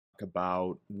talk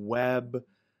about web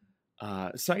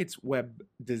sites, web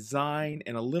design,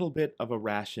 and a little bit of a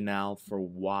rationale for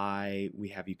why we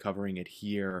have you covering it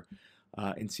here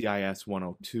in CIS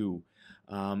 102.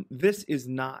 This is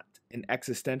not an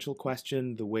existential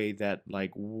question the way that,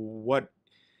 like, what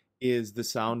is the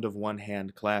sound of one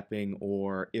hand clapping,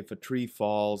 or if a tree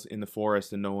falls in the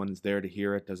forest and no one's there to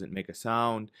hear it, does it make a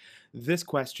sound? This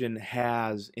question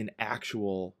has an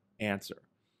actual answer.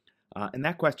 And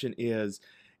that question is,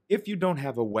 if you don't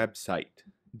have a website,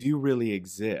 do you really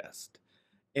exist?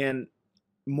 And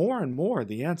more,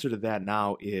 the answer to that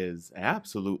now is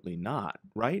absolutely not,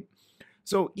 right?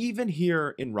 So even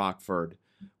here in Rockford,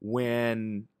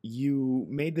 when you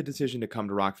made the decision to come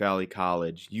to Rock Valley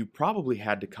College, you probably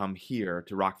had to come here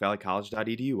to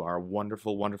rockvalleycollege.edu, our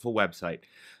wonderful, wonderful website,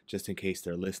 just in case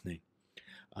they're listening.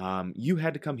 You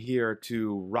had to come here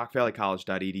to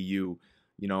rockvalleycollege.edu,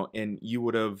 and you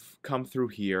would have come through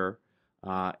here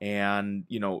and,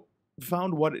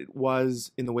 found what it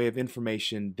was in the way of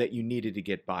information that you needed to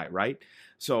get by, right?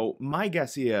 So my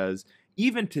guess is,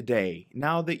 even today,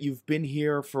 now that you've been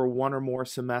here for one or more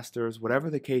semesters,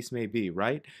 whatever the case may be,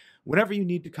 right? Whenever you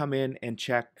need to come in and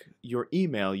check your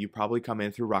email, you probably come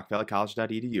in through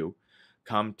rockvalleycollege.edu,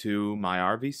 come to my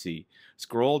RVC,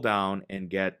 scroll down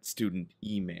and get student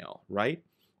email, right?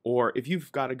 Or if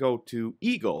you've got to go to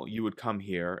Eagle, you would come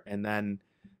here and then,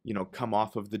 come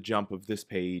off of the jump of this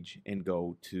page and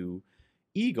go to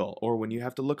Eagle. Or when you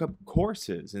have to look up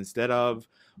courses, instead of,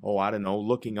 oh, I don't know,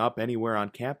 looking up anywhere on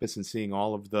campus and seeing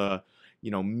all of the,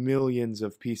 millions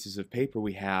of pieces of paper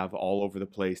we have all over the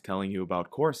place telling you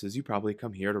about courses, you probably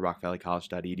come here to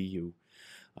rockvalleycollege.edu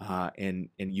and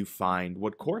you find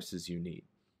what courses you need.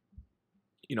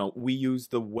 We use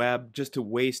the web just to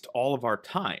waste all of our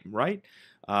time, right?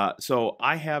 So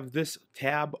I have this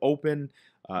tab open.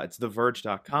 It's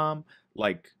theverge.com,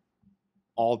 like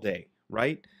all day,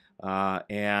 right?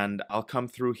 And I'll come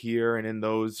through here, and in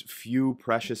those few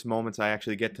precious moments I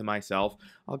actually get to myself,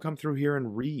 I'll come through here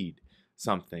and read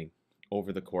something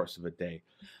over the course of a day.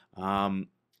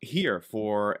 Here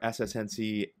for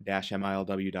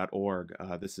ssnc-milw.org,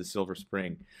 this is Silver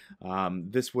Spring.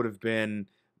 This would have been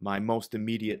my most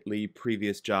immediately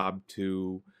previous job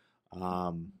to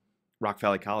Rock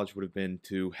Valley College would have been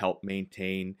to help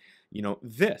maintain,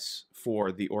 this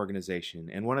for the organization.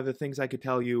 And one of the things I could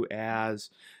tell you as,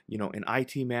 an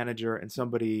IT manager and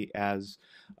somebody as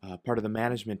part of the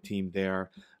management team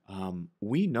there,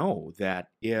 we know that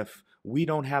if we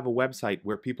don't have a website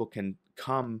where people can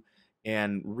come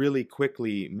and really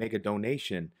quickly make a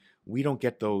donation, we don't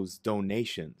get those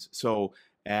donations. So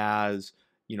as,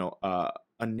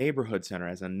 a neighborhood center,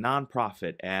 as a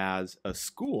nonprofit, as a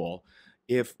school,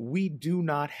 if we do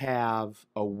not have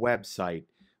a website,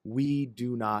 we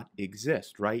do not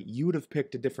exist, right? You would have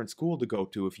picked a different school to go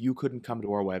to if you couldn't come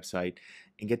to our website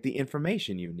and get the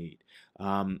information you need.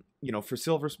 For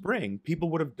Silver Spring, people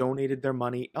would have donated their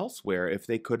money elsewhere if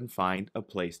they couldn't find a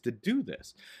place to do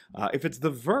this. If it's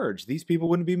The Verge, these people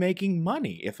wouldn't be making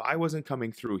money if I wasn't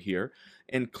coming through here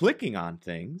and clicking on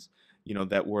things,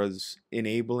 that was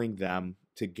enabling them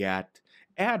to get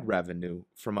ad revenue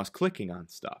from us clicking on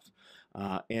stuff.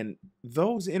 And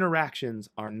those interactions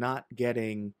are not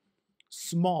getting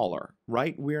smaller,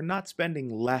 right? We're not spending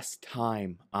less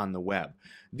time on the web.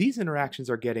 These interactions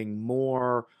are getting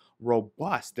more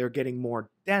robust. They're getting more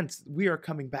dense. We are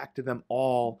coming back to them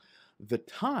all the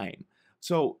time.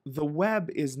 So the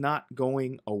web is not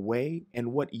going away.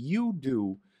 And what you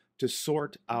do to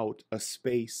sort out a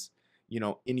space,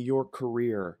 in your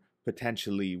career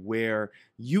potentially, where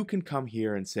you can come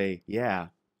here and say, yeah,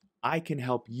 I can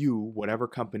help you, whatever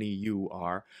company you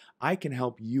are, I can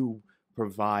help you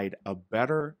provide a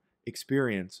better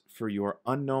experience for your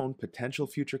unknown potential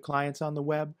future clients on the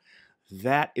web.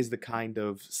 That is the kind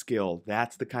of skill,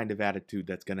 that's the kind of attitude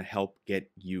that's going to help get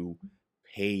you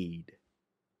paid.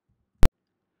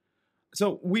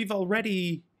 So we've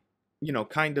already,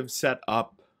 kind of set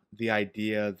up the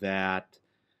idea that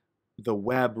the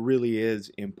web really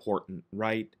is important,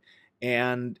 right?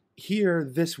 And here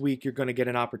this week, you're going to get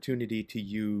an opportunity to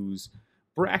use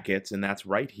brackets, and that's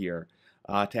right here,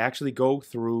 to actually go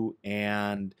through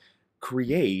and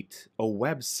create a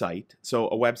website. So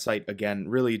a website, again,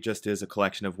 really just is a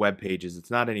collection of web pages. It's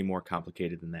not any more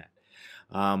complicated than that.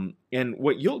 And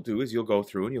what you'll do is you'll go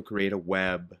through and you'll create a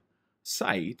web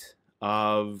site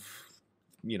of,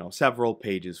 several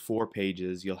pages, 4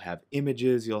 pages. You'll have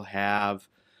images, you'll have,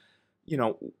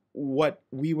 what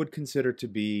we would consider to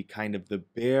be kind of the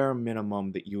bare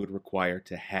minimum that you would require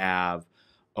to have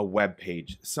a web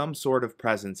page, some sort of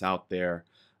presence out there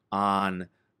on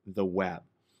the web.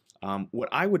 What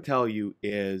I would tell you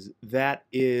is that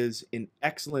is an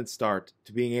excellent start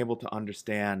to being able to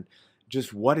understand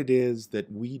just what it is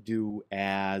that we do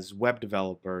as web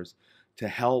developers to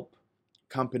help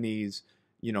companies,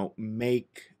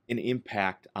 make an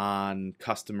impact on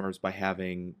customers by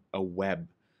having a web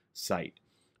site.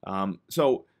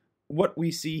 So what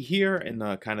we see here in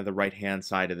the kind of the right-hand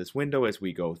side of this window as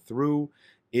we go through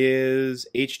is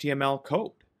HTML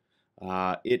code.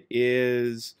 It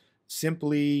is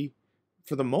simply,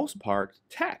 for the most part,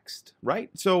 text, right?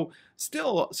 So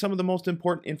still some of the most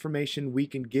important information we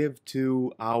can give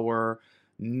to our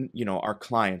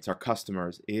clients, our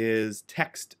customers, is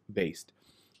text-based,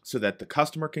 so that the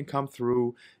customer can come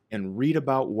through and read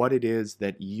about what it is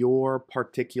that your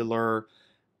particular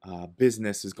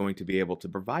business is going to be able to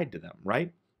provide to them,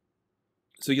 right?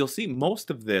 So you'll see most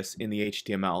of this in the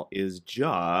HTML is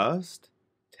just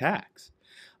text.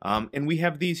 And we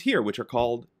have these here, which are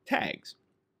called tags.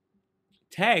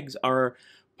 Tags are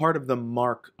part of the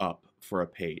markup for a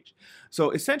page.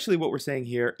 So essentially what we're saying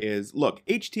here is, look,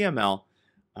 HTML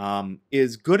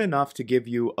is good enough to give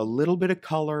you a little bit of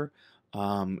color.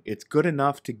 It's good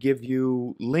enough to give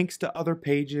you links to other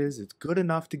pages. It's good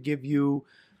enough to give you,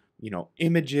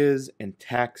 images and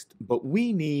text, but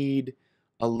we need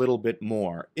a little bit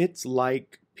more. It's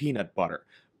like peanut butter.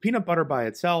 Peanut butter by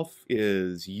itself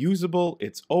is usable,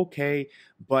 it's okay,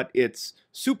 but it's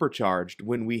supercharged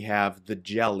when we have the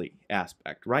jelly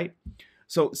aspect, right?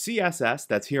 So CSS,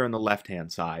 that's here on the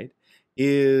left-hand side,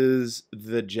 is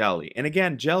the jelly. And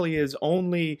again, jelly is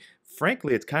only,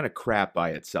 frankly, it's kind of crap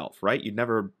by itself, right? You'd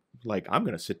never, like, I'm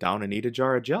going to sit down and eat a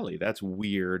jar of jelly. That's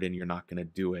weird, and you're not going to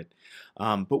do it.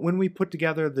 But when we put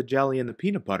together the jelly and the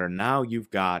peanut butter, now you've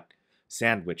got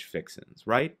sandwich fixins,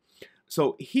 right?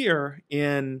 So here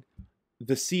in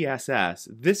the CSS,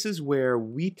 this is where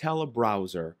we tell a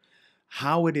browser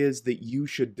how it is that you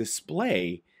should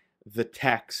display the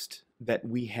text that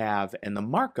we have and the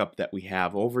markup that we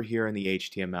have over here in the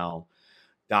HTML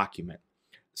document.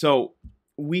 So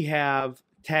we have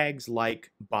tags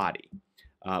like body.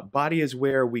 Body is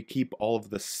where we keep all of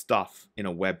the stuff in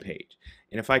a web page.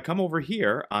 And if I come over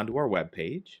here onto our web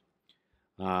page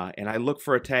and I look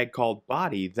for a tag called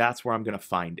body, that's where I'm going to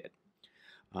find it.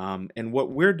 And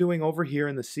what we're doing over here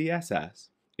in the CSS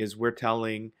is we're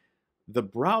telling the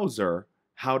browser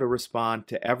how to respond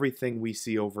to everything we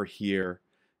see over here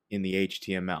in the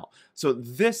HTML. So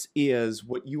this is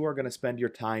what you are going to spend your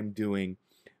time doing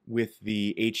with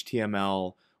the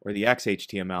HTML or the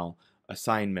XHTML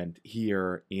assignment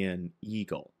here in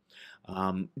Eagle.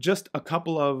 Just a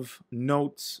couple of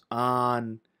notes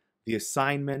on the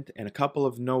assignment and a couple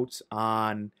of notes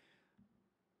on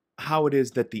how it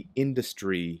is that the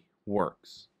industry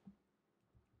works.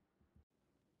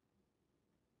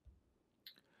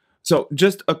 So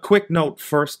just a quick note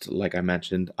first, like I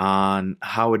mentioned, on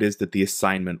how it is that the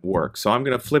assignment works. So I'm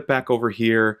going to flip back over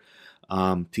here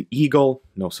to Eagle.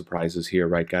 No surprises here,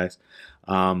 right, guys?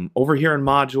 Over here in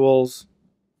modules,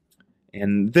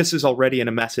 and this is already in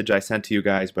a message I sent to you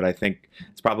guys, but I think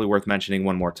it's probably worth mentioning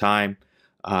one more time.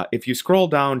 If you scroll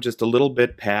down just a little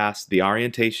bit past the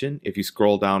orientation, if you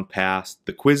scroll down past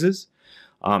the quizzes,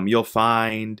 you'll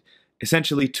find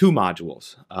essentially two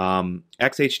modules,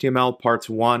 XHTML parts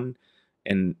 1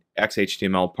 and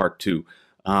XHTML part 2.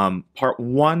 Part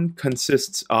 1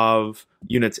 consists of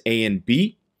units A and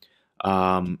B,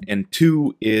 and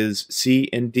 2 is C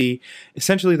and D.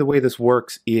 Essentially the way this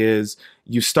works is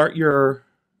you start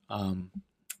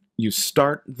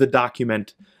the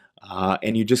document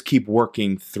and you just keep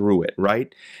working through it,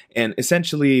 right? And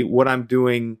essentially what I'm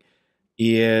doing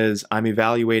is I'm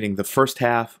evaluating the first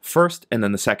half first and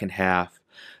then the second half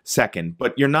second.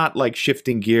 But you're not like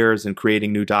shifting gears and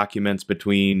creating new documents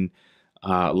between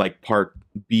like part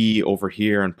B over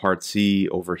here and part C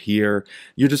over here.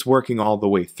 You're just working all the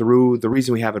way through. The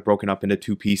reason we have it broken up into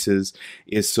two pieces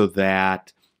is so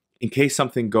that in case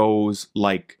something goes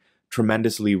like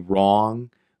tremendously wrong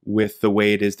with the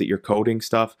way it is that you're coding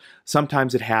stuff.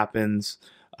 Sometimes it happens.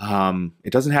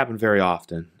 It doesn't happen very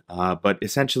often. But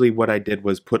essentially what I did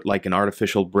was put like an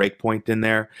artificial breakpoint in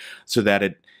there so that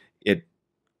it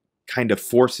kind of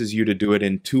forces you to do it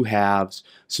in two halves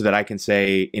so that I can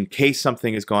say, in case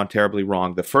something has gone terribly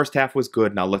wrong, the first half was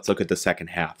good, now let's look at the second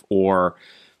half, or,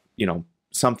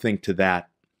 something to that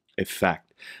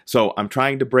effect. So I'm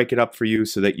trying to break it up for you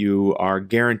so that you are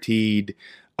guaranteed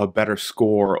a better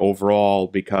score overall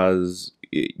because,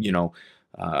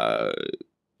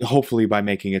 hopefully by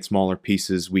making it smaller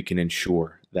pieces, we can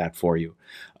ensure that for you.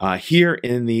 Here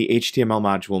in the HTML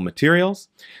module materials,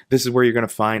 this is where you're going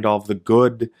to find all of the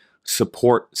good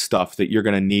support stuff that you're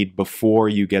going to need before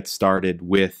you get started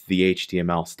with the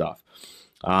HTML stuff.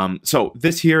 So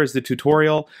this here is the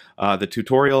tutorial. The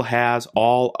tutorial has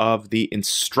all of the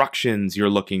instructions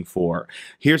you're looking for.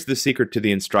 Here's the secret to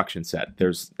the instruction set.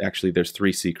 There's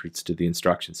 3 secrets to the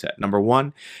instruction set. Number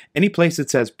 1, any place that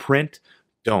says print,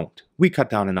 don't. We cut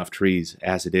down enough trees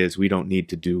as it is. We don't need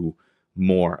to do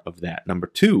more of that. Number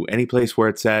 2, any place where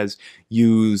it says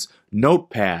use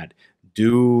Notepad,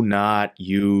 do not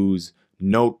use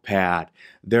Notepad.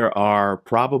 There are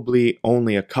probably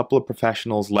only a couple of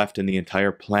professionals left in the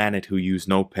entire planet who use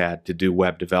Notepad to do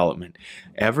web development.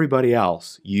 Everybody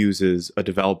else uses a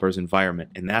developer's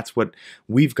environment, and that's what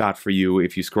we've got for you.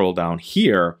 If you scroll down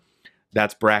here,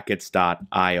 that's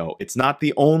brackets.io. It's not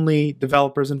the only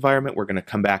developer's environment. We're going to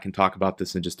come back and talk about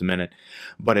this in just a minute,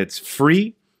 but it's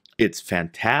free, it's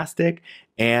fantastic,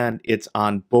 and it's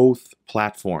on both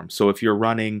platforms. So if you're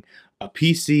running a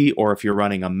PC or if you're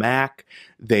running a Mac,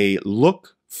 they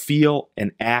look, feel,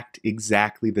 and act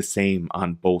exactly the same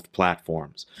on both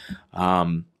platforms.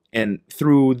 And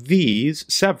through these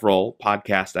several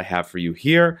podcasts I have for you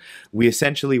here, we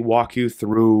essentially walk you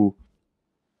through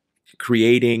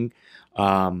creating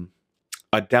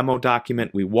a demo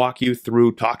document. We walk you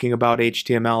through talking about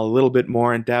HTML a little bit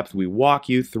more in depth. We walk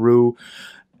you through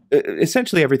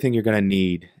essentially everything you're going to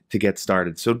need to get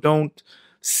started. So don't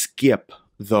skip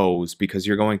those because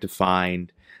you're going to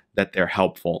find that they're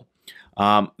helpful.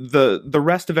 The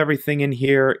rest of everything in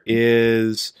here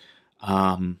is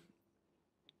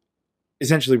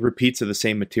essentially repeats of the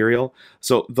same material.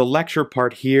 So the lecture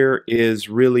part here is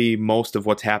really most of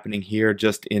what's happening here,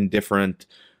 just in different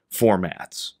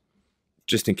formats,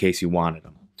 just in case you wanted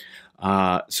them.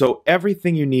 So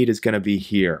everything you need is going to be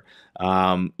here.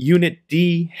 Unit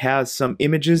D has some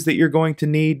images that you're going to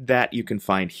need that you can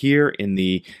find here in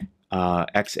the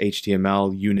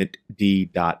XHTML unit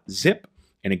d.zip.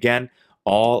 And again,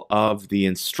 all of the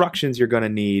instructions you're going to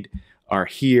need are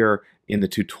here in the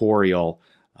tutorial.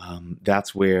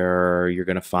 That's where you're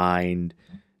going to find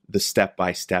the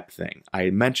step-by-step thing. I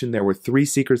mentioned there were 3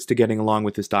 secrets to getting along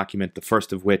with this document, the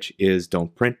first of which is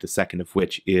don't print, the second of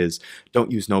which is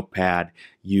don't use Notepad,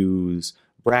 use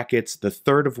brackets, the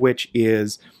third of which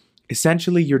is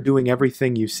essentially you're doing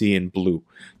everything you see in blue.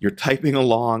 You're typing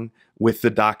along with the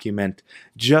document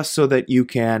just so that you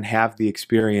can have the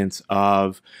experience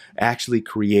of actually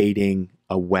creating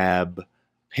a web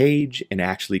page and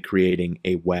actually creating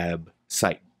a web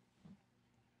site.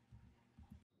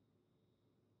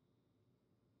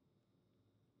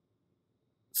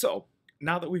 So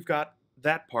now that we've got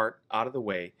that part out of the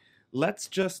way, let's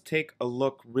just take a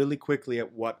look really quickly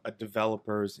at what a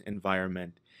developer's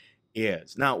environment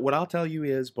is. Now, what I'll tell you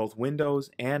is both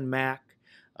Windows and Mac,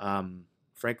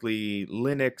 frankly,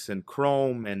 Linux and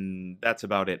Chrome, and that's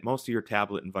about it. Most of your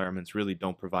tablet environments really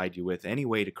don't provide you with any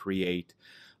way to create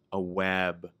a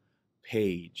web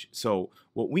page. So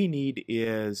what we need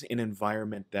is an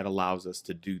environment that allows us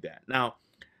to do that. Now,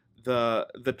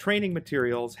 the training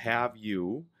materials have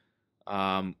you,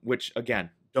 which again,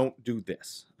 don't do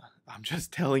this. I'm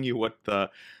just telling you what the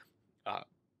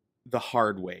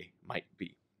hard way might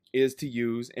be, is to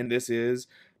use, and this is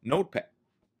Notepad.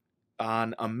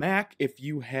 On a Mac, if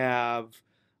you have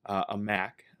a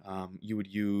Mac, you would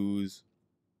use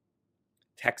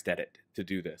TextEdit to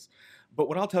do this. But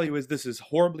what I'll tell you is this is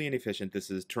horribly inefficient, this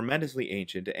is tremendously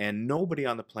ancient, and nobody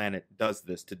on the planet does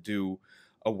this to do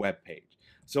a web page.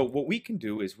 So what we can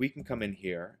do is we can come in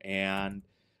here and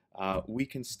we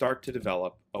can start to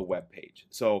develop a web page.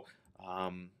 So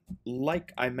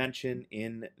like I mentioned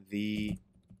in the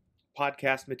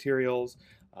podcast materials,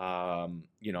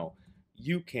 you know,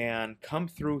 you can come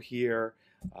through here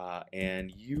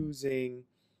and using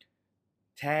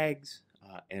tags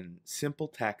and simple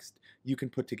text, you can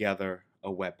put together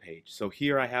a web page. So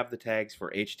here I have the tags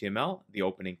for HTML, the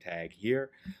opening tag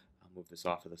here. I'll move this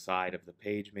off to the side of the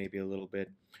page maybe a little bit.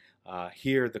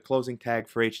 Here, the closing tag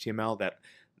for HTML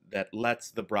that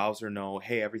lets the browser know,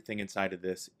 hey, everything inside of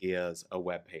this is a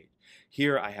web page.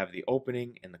 Here I have the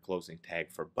opening and the closing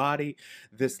tag for body.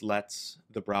 This lets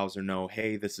the browser know,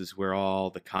 hey, this is where all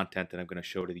the content that I'm going to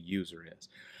show to the user is.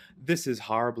 This is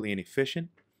horribly inefficient.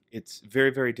 It's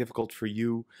very, very difficult for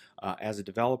you as a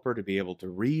developer to be able to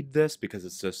read this because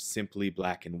it's just simply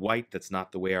black and white. That's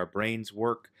not the way our brains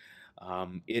work.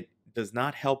 It does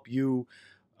not help you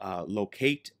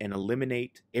locate and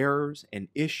eliminate errors and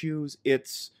issues.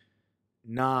 It's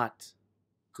not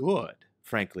good,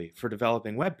 frankly, for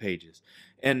developing web pages.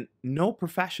 And no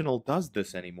professional does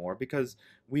this anymore because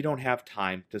we don't have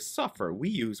time to suffer. We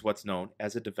use what's known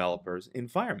as a developer's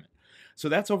environment. So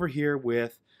that's over here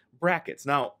with brackets.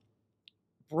 Now,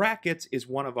 brackets is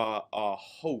one of a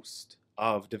host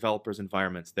of developers'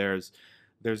 environments. There's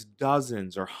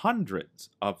dozens or hundreds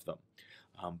of them.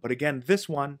 But again, this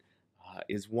one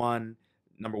is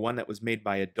number one, that was made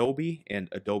by Adobe, and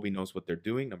Adobe knows what they're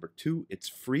doing. Number two, it's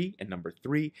free. And number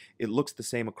three, it looks the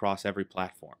same across every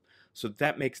platform. So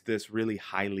that makes this really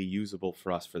highly usable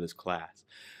for us for this class.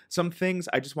 Some things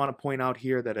I just want to point out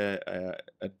here that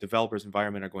a developer's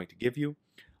environment are going to give you.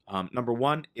 Number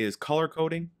one is color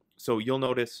coding. So you'll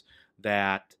notice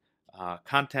that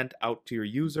content out to your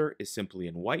user is simply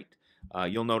in white.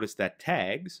 You'll notice that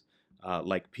tags,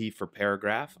 like P for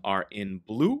paragraph, are in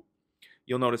blue.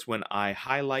 You'll notice when I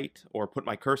highlight or put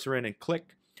my cursor in and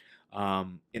click,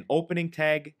 an opening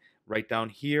tag right down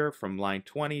here from line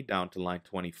 20 down to line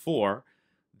 24,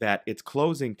 that its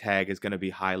closing tag is going to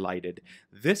be highlighted.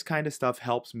 This kind of stuff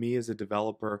helps me as a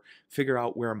developer figure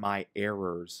out where my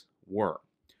errors were.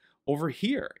 Over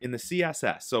here in the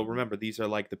CSS, so remember, these are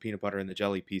like the peanut butter and the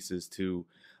jelly pieces to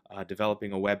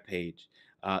developing a web page.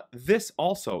 This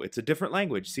also, it's a different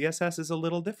language. CSS is a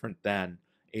little different than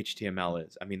HTML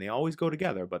is. I mean, they always go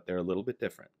together, but they're a little bit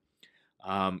different.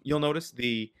 You'll notice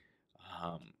the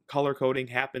color coding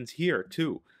happens here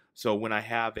too. So when I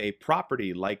have a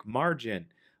property like margin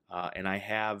and I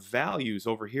have values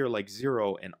over here like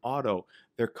 0 and auto,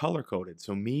 they're color coded.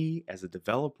 So me as a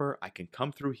developer, I can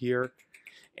come through here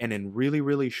and in really,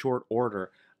 really short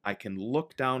order, I can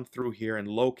look down through here and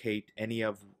locate any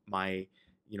of my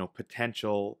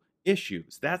potential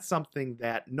issues. That's something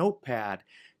that Notepad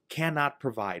cannot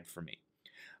provide for me.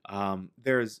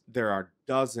 There are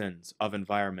dozens of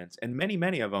environments, and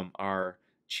many of them are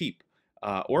cheap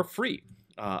or free.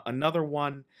 Another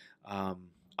one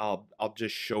I'll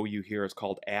just show you here is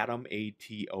called Atom,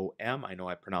 A-T-O-M. I know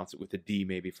I pronounce it with a D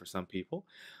maybe for some people.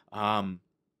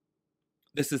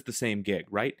 This is the same gig,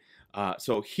 right?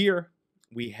 So here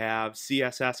we have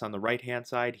CSS on the right-hand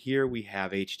side. Here we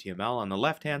have HTML on the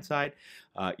left-hand side.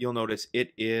 You'll notice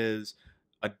it is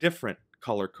a different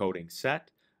color coding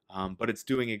set, but it's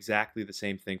doing exactly the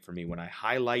same thing for me. When I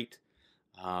highlight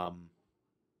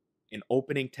an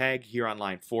opening tag here on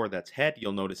line 4, that's head,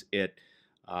 you'll notice it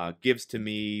gives to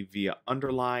me via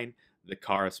underline the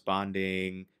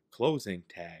corresponding closing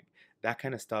tag. That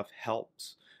kind of stuff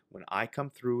helps. When I come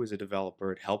through as a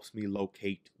developer, it helps me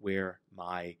locate where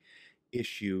my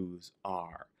issues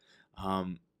are.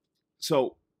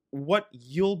 So what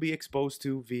you'll be exposed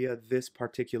to via this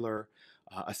particular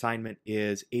assignment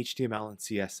is HTML and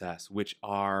CSS, which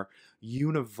are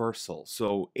universal.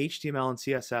 So HTML and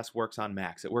CSS works on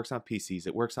Macs, it works on PCs,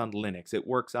 it works on Linux, it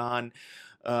works on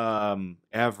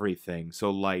everything.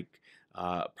 So like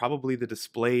probably the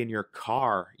display in your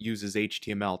car uses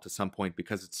HTML to some point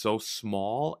because it's so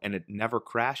small and it never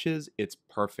crashes. It's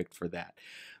perfect for that.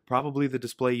 Probably the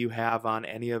display you have on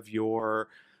any of your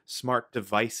smart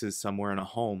devices somewhere in a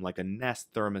home, like a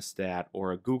Nest thermostat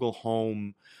or a Google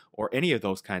Home or any of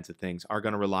those kinds of things, are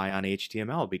going to rely on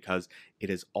HTML because it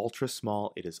is ultra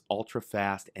small, it is ultra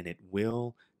fast, and it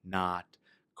will not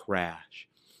crash.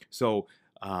 So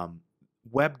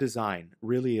web design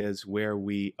really is where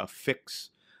we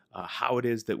affix how it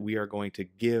is that we are going to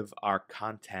give our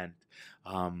content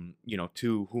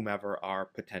to whomever our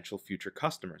potential future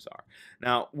customers are.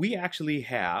 Now, we actually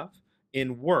have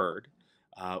in Word,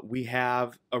 we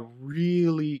have a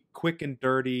really quick and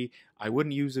dirty, I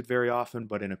wouldn't use it very often,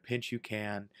 but in a pinch you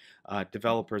can,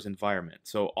 developer's environment.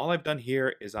 So all I've done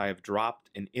here is I have dropped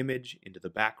an image into the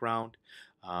background.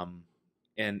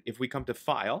 And if we come to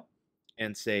File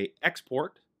and say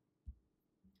Export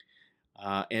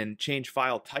and change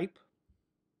file type,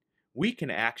 we can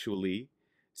actually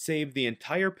save the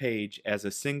entire page as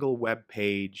a single web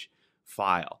page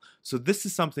file. So this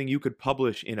is something you could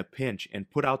publish in a pinch and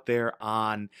put out there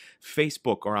on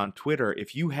Facebook or on Twitter.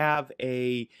 If you have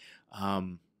a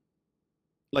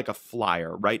like a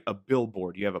flyer, right? A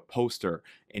billboard, you have a poster,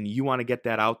 and you want to get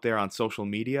that out there on social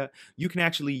media, you can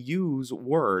actually use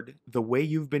Word the way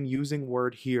you've been using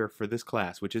Word here for this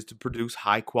class, which is to produce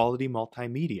high quality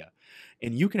multimedia.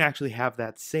 And you can actually have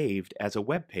that saved as a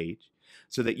web page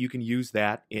so that you can use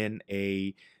that in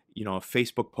a a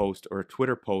Facebook post or a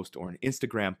Twitter post or an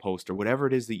Instagram post or whatever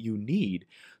it is that you need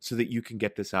so that you can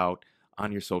get this out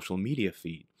on your social media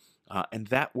feed. And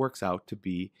that works out to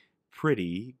be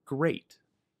pretty great.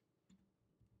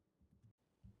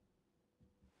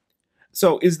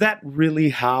 So is that really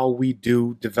how we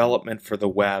do development for the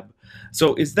web?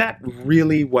 So is that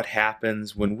really what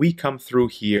happens when we come through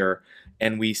here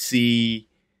and we see,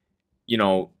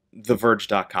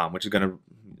 theverge.com, which is going to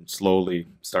slowly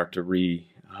start to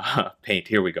paint.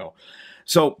 Here we go.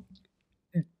 So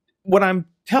what I'm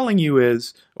telling you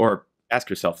is, or Ask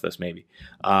yourself this maybe.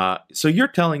 So you're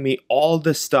telling me all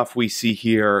this stuff we see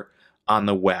here on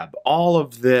the web, all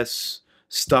of this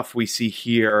stuff we see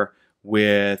here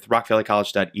with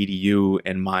rockvalleycollege.edu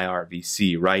and my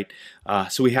RVC, right?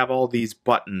 So we have all these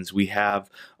buttons, we have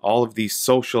all of these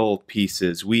social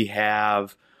pieces, we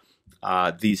have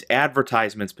these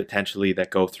advertisements potentially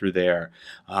that go through there.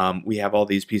 We have all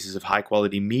these pieces of high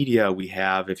quality media. We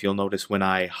have, if you'll notice when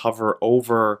I hover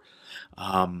over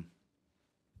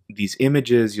these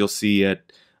images, you'll see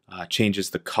it changes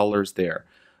the colors there.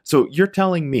 So you're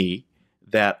telling me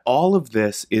that all of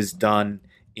this is done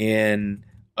in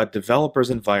a developer's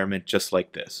environment just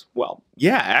like this? Well,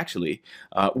 yeah, actually,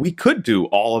 we could do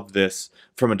all of this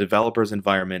from a developer's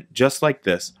environment just like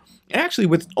this, actually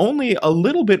with only a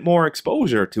little bit more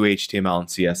exposure to HTML and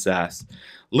CSS.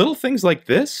 Little things like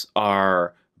this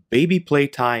are baby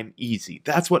playtime easy.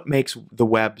 That's what makes the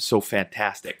web so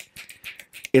fantastic.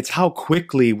 It's how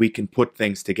quickly we can put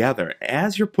things together.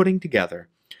 As you're putting together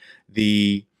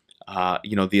the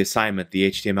the assignment, the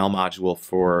HTML module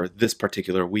for this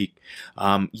particular week,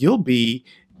 you'll be,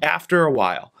 after a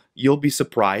while, you'll be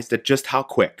surprised at just how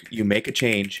quick you make a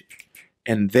change,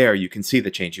 and there you can see the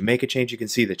change. You make a change, you can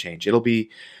see the change. It'll be,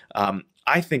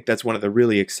 I think that's one of the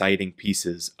really exciting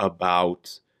pieces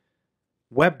about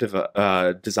web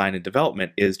design and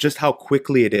development is just how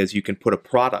quickly it is you can put a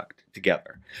product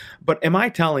together. But am I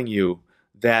telling you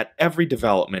that every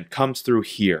development comes through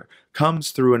here,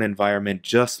 comes through an environment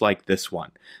just like this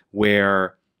one,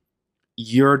 where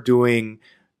you're doing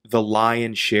the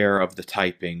lion's share of the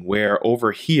typing, where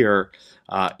over here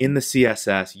in the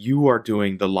CSS, you are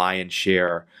doing the lion's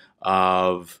share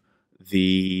of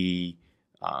the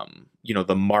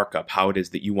the markup, how it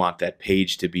is that you want that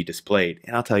page to be displayed.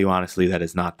 And I'll tell you honestly, that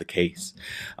is not the case.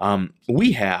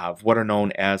 We have what are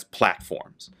known as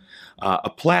platforms. A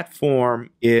platform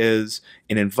is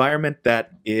an environment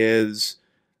that is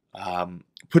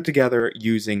put together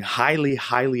using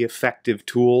highly effective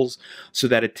tools so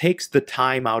that it takes the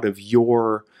time out of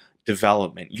your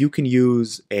development. You can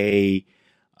use a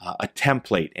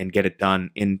template and get it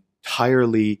done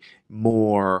entirely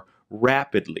more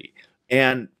rapidly.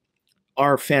 And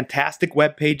our fantastic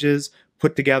web pages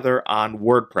put together on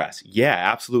WordPress. Yeah,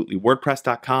 absolutely.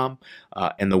 WordPress.com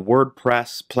and the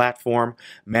WordPress platform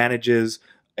manages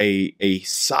a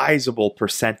sizable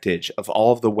percentage of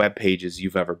all of the web pages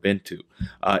you've ever been to.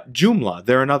 Joomla,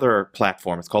 they're another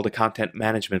platform. It's called a content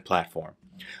management platform.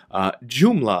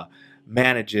 Joomla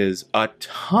manages a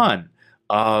ton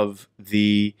of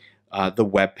the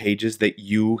web pages that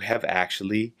you have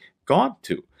actually gone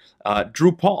to.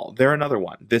 Drupal, they're another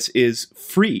one. This is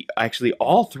free. Actually,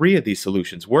 all three of these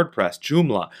solutions, WordPress,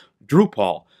 Joomla,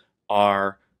 Drupal,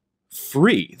 are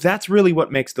free. That's really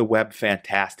what makes the web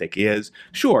fantastic is,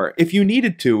 sure, if you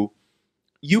needed to,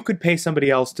 you could pay somebody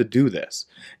else to do this.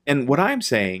 And what I'm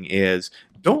saying is,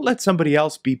 don't let somebody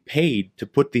else be paid to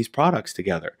put these products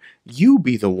together. You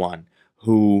be the one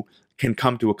who can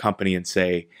come to a company and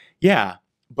say, yeah,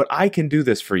 but I can do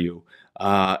this for you.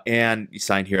 And you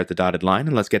sign here at the dotted line,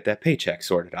 and let's get that paycheck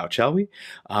sorted out, shall we?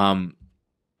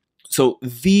 So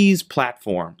these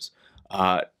platforms,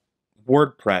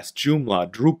 WordPress,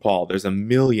 Joomla, Drupal, there's a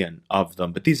million of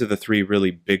them, but these are the three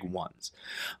really big ones.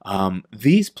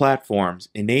 These platforms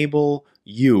enable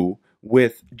you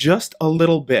with just a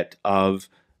little bit of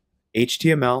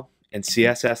HTML and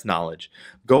CSS knowledge,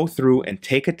 go through and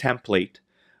take a template,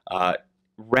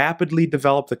 rapidly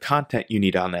develop the content you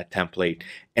need on that template,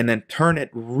 and then turn it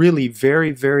really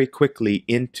very quickly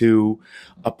into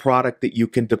a product that you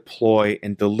can deploy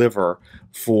and deliver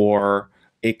for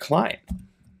a client.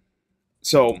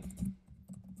 So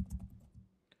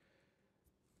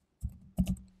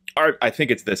I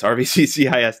think it's this,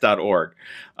 rvccis.org.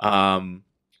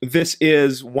 This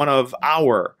is one of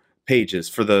our pages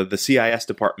for the CIS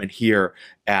department here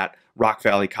at Rock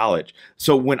Valley College.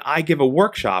 So when I give a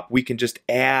workshop, we can just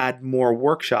add more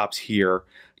workshops here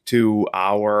to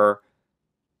our,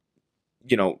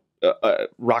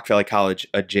 Rock Valley College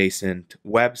adjacent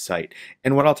website.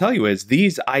 And what I'll tell you is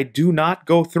these, I do not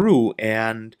go through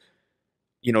and,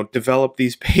 develop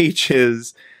these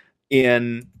pages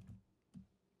in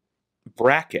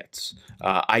brackets.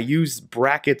 I use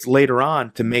brackets later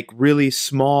on to make really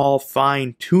small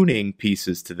fine tuning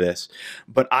pieces to this,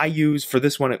 but I use, for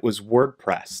this one, it was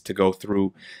WordPress to go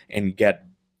through and get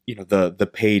the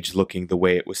page looking the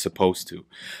way it was supposed to.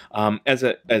 As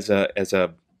a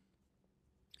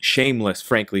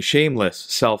frankly shameless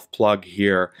self-plug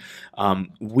here,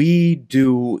 we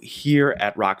do here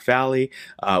at Rock Valley,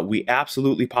 we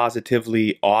absolutely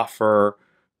positively offer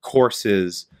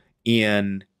courses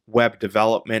in web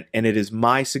development, and it is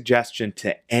my suggestion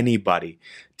to anybody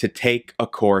to take a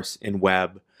course in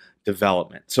web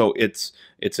development. So it's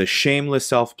a shameless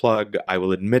self-plug. I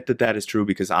will admit that that is true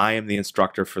because I am the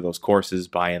instructor for those courses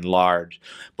by and large.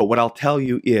 But what I'll tell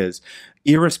you is,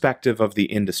 irrespective of the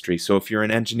industry, so if you're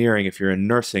in engineering, if you're in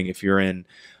nursing, if you're in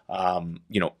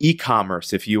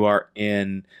e-commerce, if you are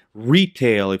in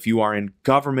retail, if you are in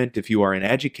government, if you are in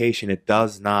education, it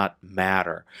does not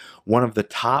matter. One of the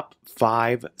top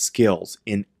 5 skills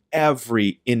in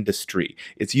every industry,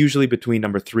 it's usually between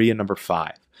number 3 and number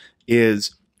 5,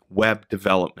 is web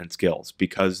development skills,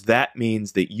 because that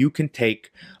means that you can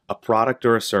take a product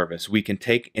or a service. We can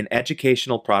take an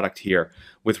educational product here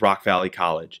with Rock Valley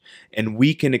College, and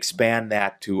we can expand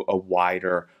that to a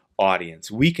wider audience.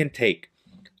 We can take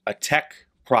a tech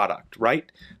product,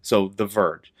 right? So The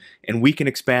Verge, and we can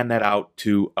expand that out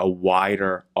to a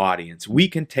wider audience. We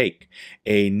can take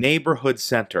a neighborhood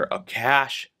center, a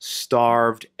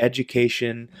cash-starved,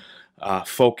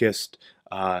 education-focused,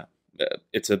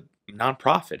 it's a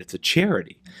nonprofit, it's a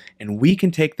charity, and we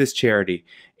can take this charity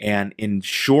and in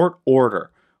short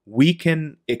order we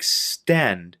can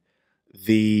extend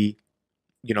the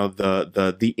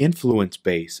the influence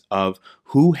base of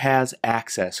who has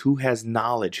access, who has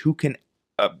knowledge, who can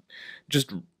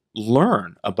just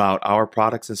learn about our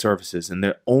products and services. And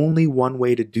the only one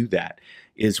way to do that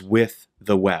is with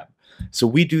the web. So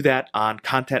we do that on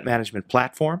content management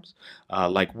platforms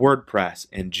like WordPress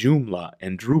and Joomla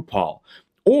and Drupal,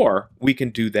 or we can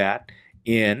do that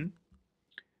in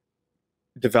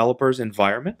developers'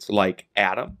 environments like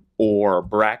Atom or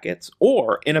Brackets,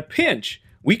 or in a pinch,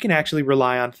 we can actually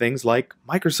rely on things like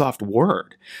Microsoft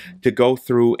Word to go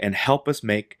through and help us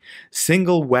make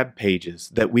single web pages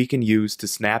that we can use to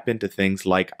snap into things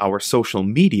like our social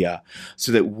media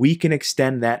so that we can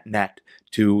extend that net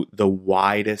to the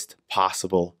widest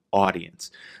possible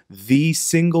audience. The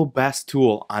single best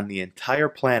tool on the entire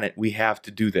planet we have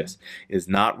to do this is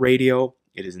not radio,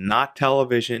 it is not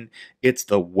television, it's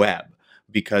the web.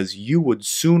 Because you would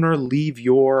sooner leave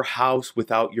your house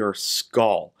without your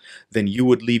skull than you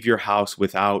would leave your house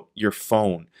without your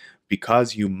phone,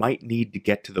 because you might need to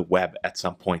get to the web at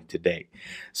some point today.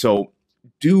 So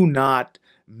do not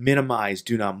minimize,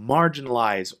 do not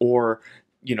marginalize, or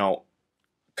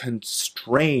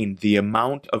constrain the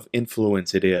amount of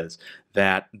influence it is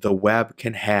that the web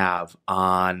can have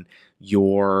on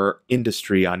your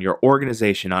industry, on your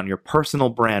organization, on your personal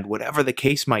brand, whatever the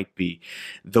case might be.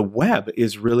 The web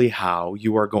is really how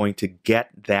you are going to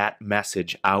get that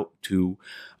message out to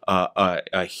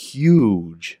a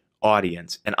huge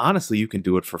audience. And honestly, you can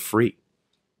do it for free.